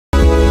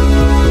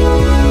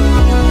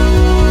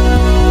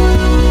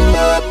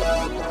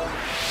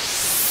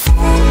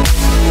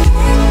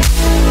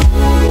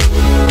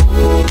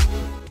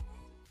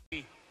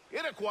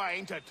Iroquois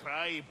ain't a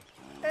tribe.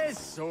 Is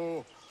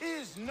so.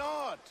 Is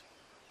not.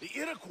 The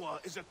Iroquois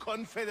is a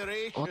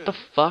confederation. What the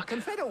fuck?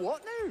 Confederate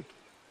what now?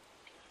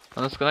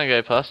 I'm just gonna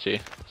go past you.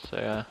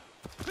 So,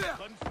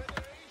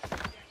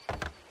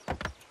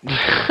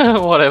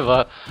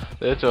 whatever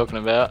they're talking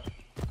about.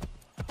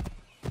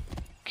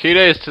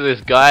 Kudos to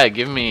this guy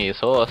giving me his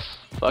horse.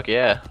 Fuck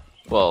yeah.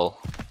 Well,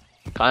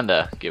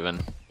 kinda given.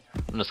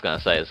 I'm just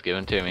gonna say it's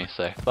given to me,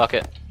 so fuck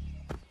it.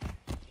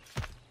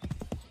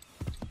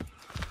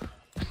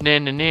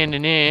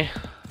 Nah.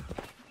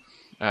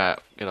 Alright,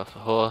 get off the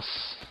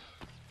horse.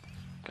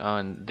 Go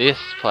in this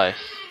place.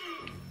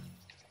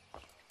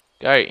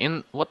 Go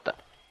in. What the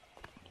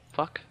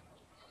fuck?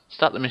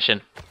 Start the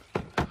mission.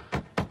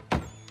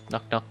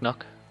 Knock, knock,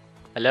 knock.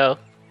 Hello?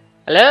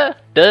 Hello?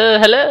 Duh,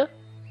 hello?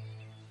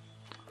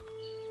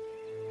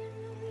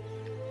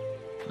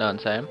 No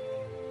one's home.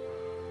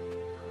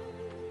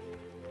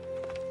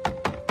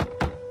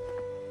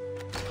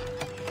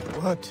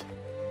 What?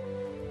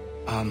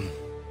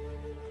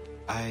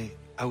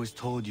 I was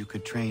told you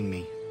could train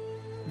me.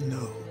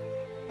 No.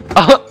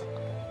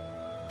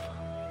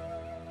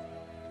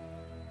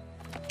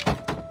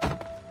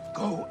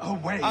 Go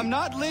away. I'm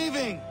not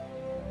leaving!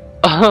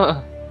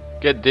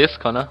 Get this,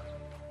 Connor.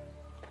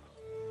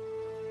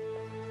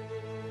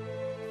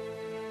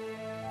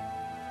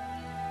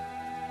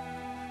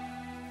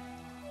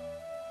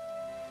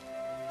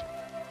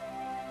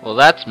 Well,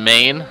 that's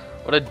mean.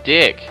 What a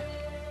dick.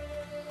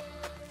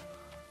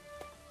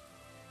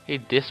 He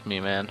dissed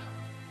me, man.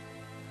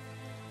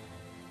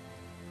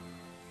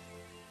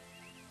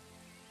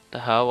 The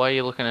hell? What are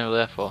you looking over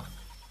there for?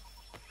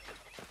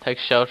 Take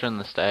shelter in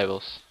the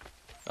stables.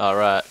 Oh,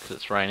 right, because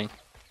it's raining.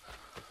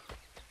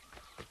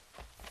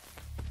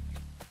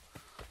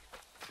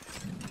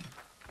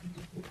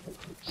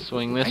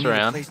 Swing this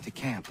around. A place to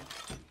camp.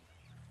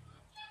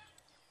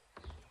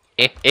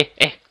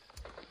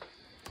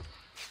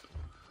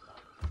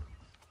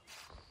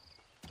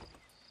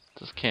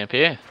 Just camp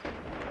here.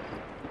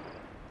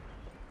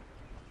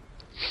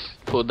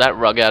 Pulled that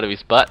rug out of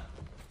his butt.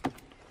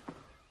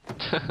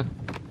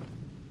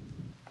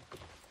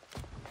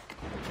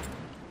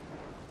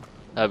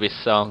 That'd be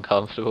so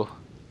uncomfortable.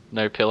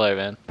 No pillow,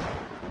 man.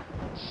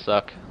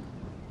 Suck.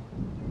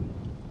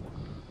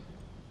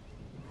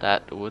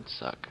 That would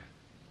suck.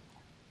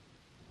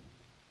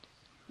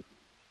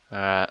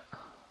 Alright.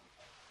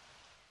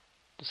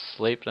 Just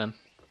sleep then.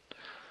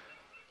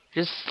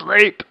 Just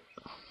sleep!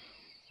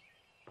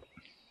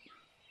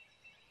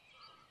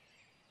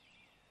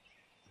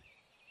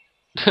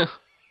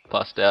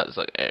 Passed out, it's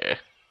like, eh.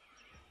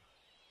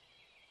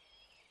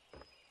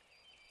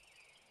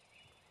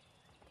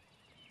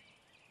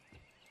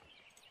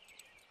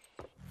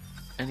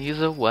 And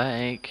he's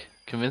awake.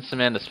 Convince the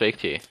man to speak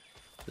to you.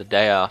 The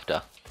day after.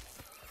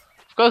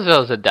 Of course it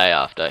was the day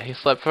after. He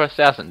slept for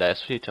 1,000 days.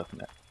 What are you talking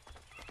about?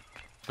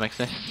 Makes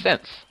no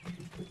sense.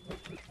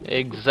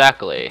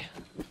 Exactly.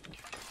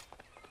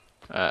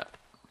 Alright.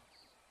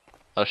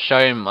 I'll show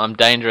him I'm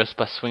dangerous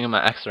by swinging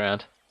my axe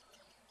around.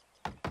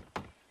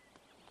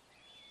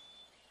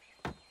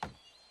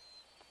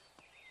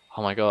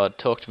 Oh my god,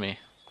 talk to me.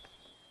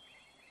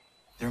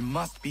 There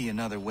must be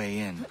another way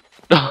in.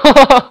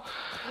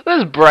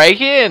 Let's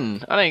break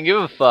in! I don't give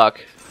a fuck.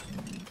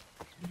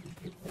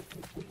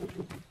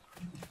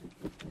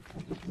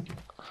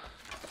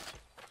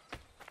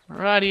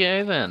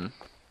 Rightio then.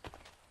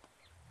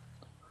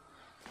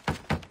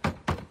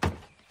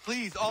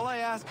 Please, all I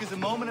ask is a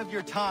moment of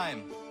your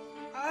time.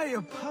 I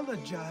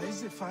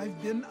apologize if I've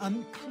been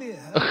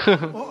unclear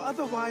or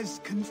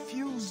otherwise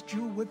confused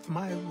you with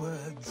my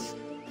words.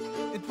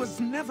 It was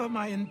never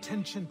my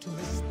intention to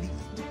mislead,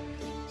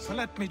 so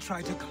let me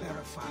try to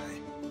clarify.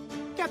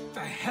 Get the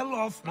hell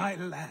off my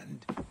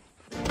land.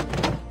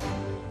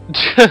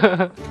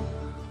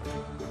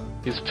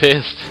 He's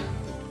pissed.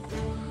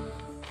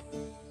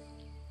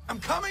 I'm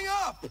coming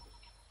up!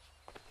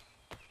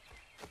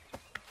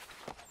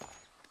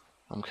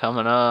 I'm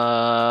coming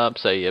up,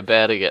 so you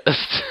better get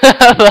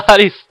the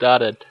party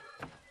started.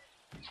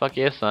 Fuck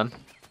yeah, son.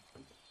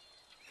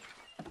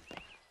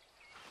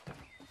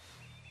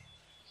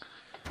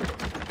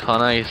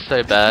 Connor, you're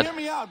so bad. Hear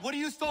me out. What are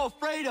you so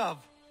afraid of?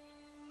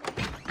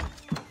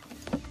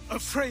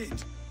 Afraid?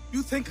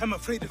 You think I'm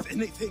afraid of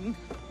anything?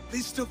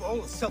 Least of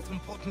all a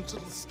self-important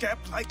little scab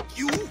like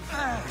you?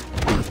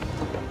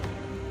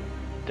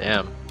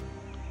 Damn.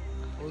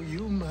 Or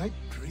you might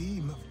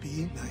dream of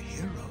being a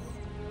hero,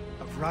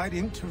 of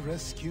riding to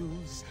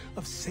rescues,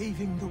 of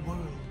saving the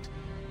world.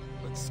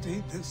 But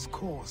stay this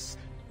course,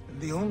 and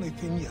the only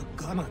thing you're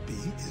gonna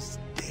be is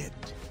dead.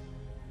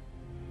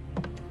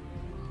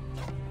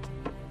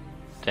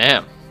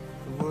 Damn.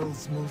 The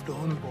world's moved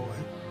on, boy.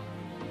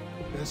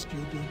 Best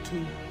you do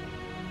too.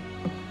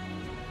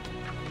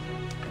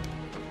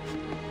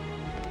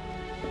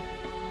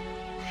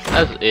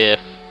 As if.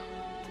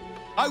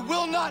 I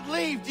will not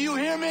leave. Do you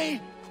hear me?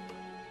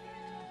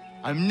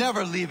 I'm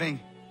never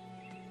leaving.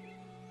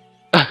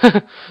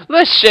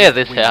 Let's share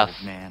this Weird,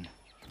 house. man.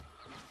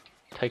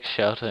 Take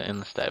shelter in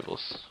the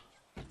stables.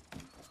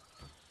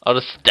 I'll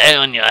just stay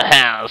on your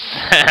house.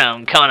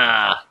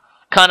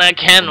 Connor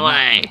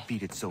Kenway.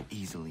 Defeated so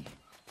easily.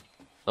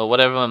 Or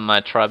whatever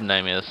my tribe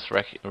name is.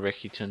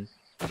 Rekiton.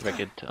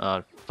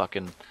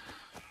 Fucking.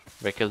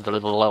 I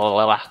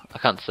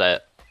can't say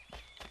it.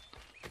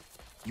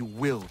 You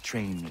will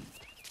train me.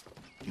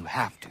 You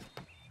have to.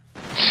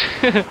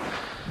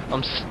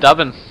 I'm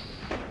stubborn.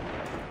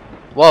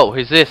 Whoa,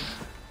 who's this?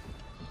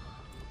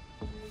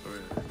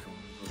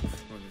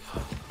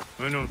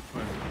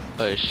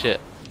 Oh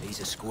shit.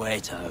 These are square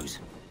toes.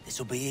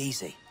 This'll be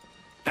easy.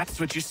 That's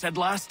what you said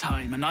last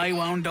time, and I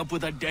wound up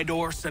with a dead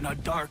horse and a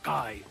dark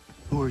eye.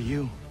 Who are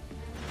you?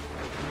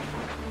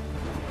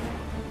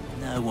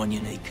 No one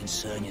you need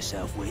concern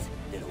yourself with,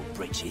 little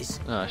britches.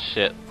 Oh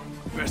shit.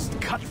 Best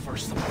cut for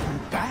something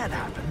bad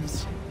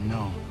happens.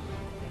 No.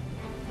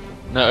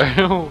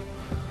 No.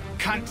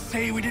 Can't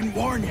say we didn't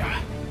warn ya.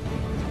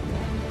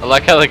 I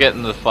like how they get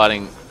in the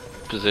fighting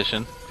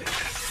position.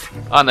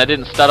 Oh, and they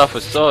didn't start off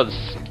with swords.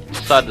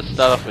 Decided to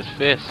start off with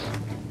fists.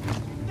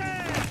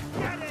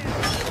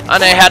 I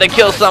know how to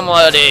kill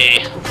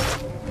somebody.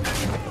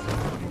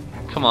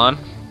 Come on.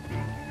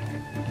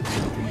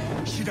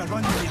 Should have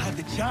run when you had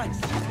the chance.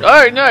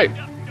 Oh no!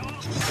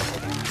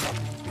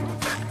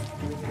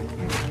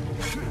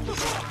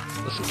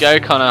 Let's go,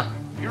 Connor.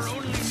 You're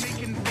only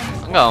making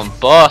things I'm going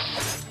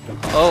boss.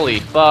 Holy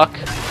fuck.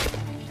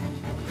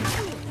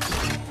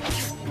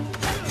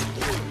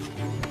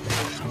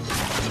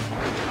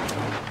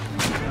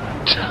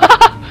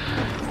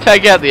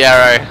 Take out the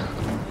arrow.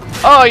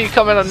 Oh, you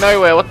come out of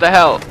nowhere, what the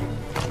hell?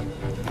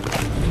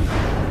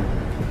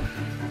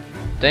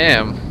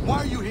 Damn. Why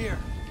are you here?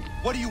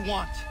 What do you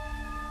want?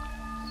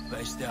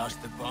 Best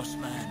ask the boss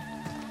man.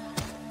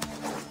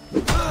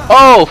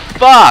 Oh,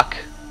 fuck!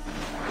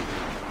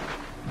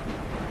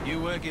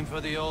 You working for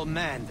the old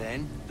man,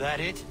 then? That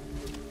it?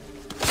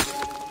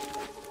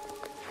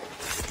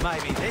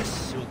 Maybe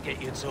this will get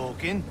you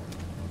talking.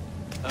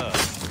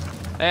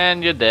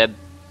 And you're dead.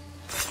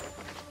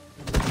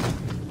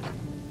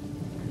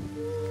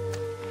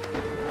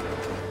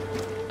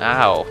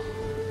 Ow.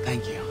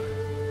 Thank you.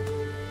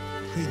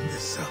 Clean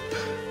this up.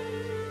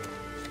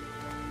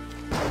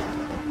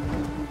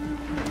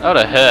 That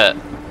would've hurt.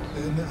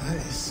 Then I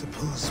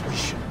suppose we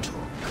should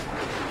talk.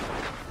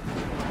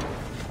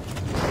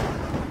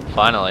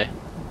 Finally.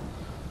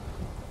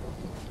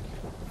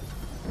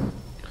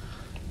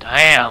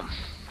 Damn.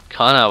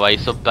 Connor, why you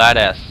so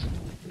badass?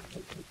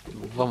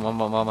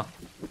 Mama.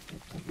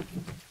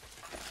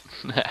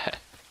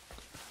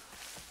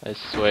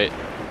 That's sweet.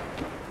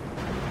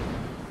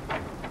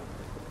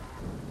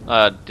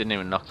 I didn't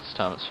even knock this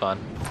time, it's fine.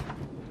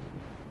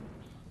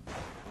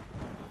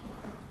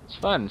 It's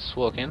fine, just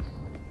walk in.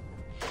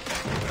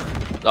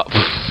 Oh.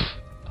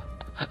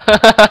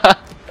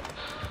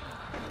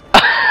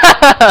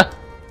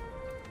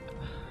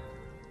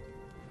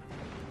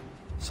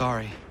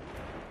 Sorry.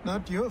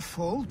 Not your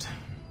fault.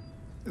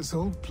 This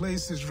whole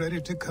place is ready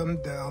to come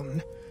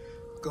down.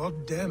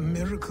 Goddamn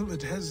miracle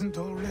it hasn't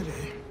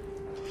already.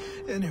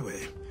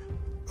 Anyway,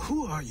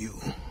 who are you?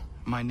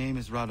 My name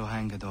is Rado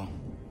Hangado.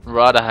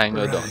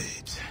 Radahangado.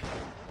 Right.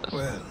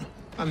 Well,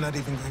 I'm not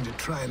even going to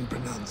try and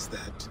pronounce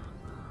that.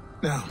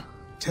 Now,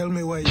 tell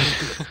me why you're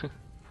here.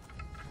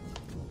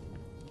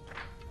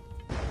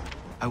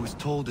 I was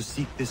told to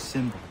seek this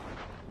symbol.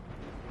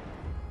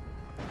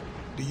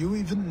 Do you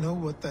even know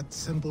what that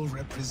symbol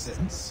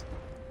represents?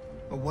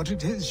 Or what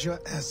it is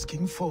you're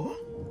asking for?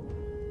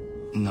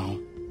 No.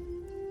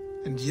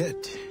 And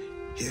yet,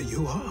 here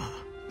you are.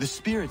 The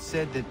spirit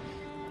said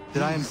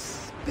that I am...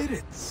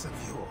 Spirits of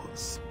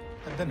yours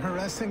have been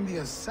harassing the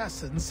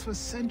assassins for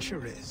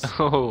centuries.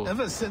 Oh,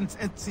 Ever since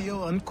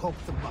Ezio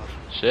uncorked the bottle.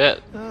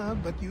 shit.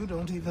 But you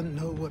don't even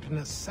know what an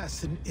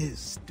assassin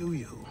is, do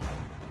you?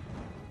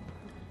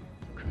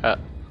 Crap.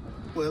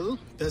 Well,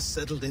 best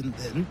settled in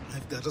then.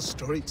 I've got a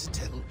story to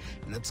tell,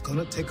 and it's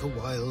gonna take a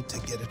while to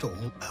get it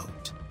all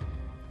out.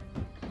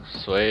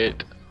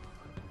 Sweet.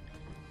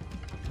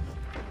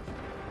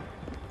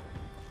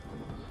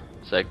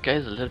 So it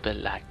goes a little bit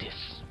like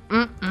this.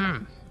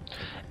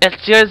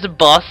 Ezio's the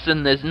boss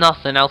and there's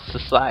nothing else to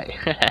say.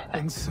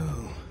 And so,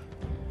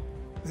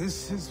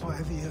 this is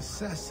why the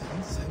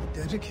assassins have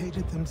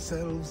dedicated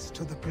themselves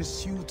to the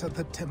pursuit of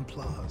the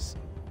Templars.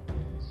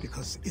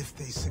 Because if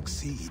they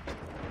succeed,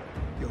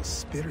 your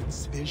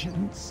spirit's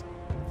visions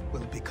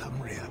will become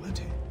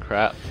reality.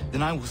 Crap.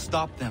 Then I will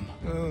stop them.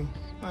 Oh,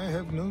 I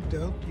have no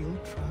doubt you'll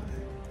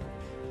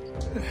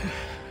try.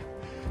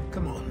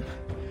 Come on,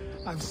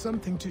 I've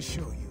something to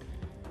show you.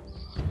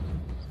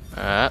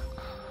 Alright.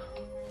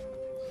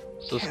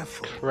 This is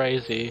Careful.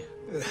 crazy.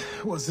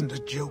 Wasn't a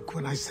joke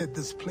when I said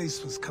this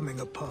place was coming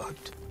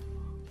apart.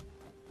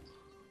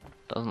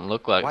 Doesn't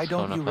look like Why it's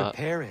don't falling you apart.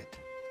 repair it?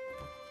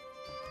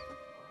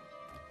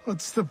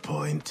 What's the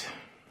point?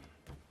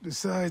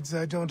 Besides,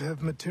 I don't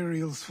have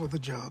materials for the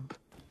job.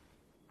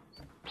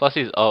 Plus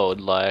he's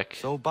old, like...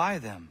 So buy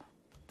them.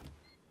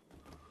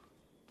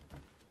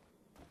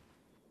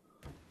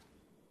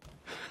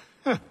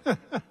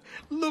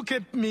 Look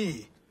at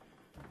me.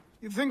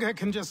 You think I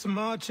can just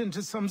march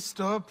into some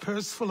store,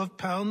 purse full of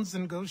pounds,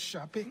 and go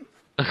shopping?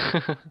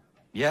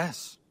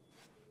 Yes.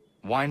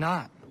 Why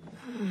not?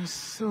 I'm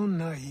so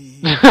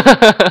naive.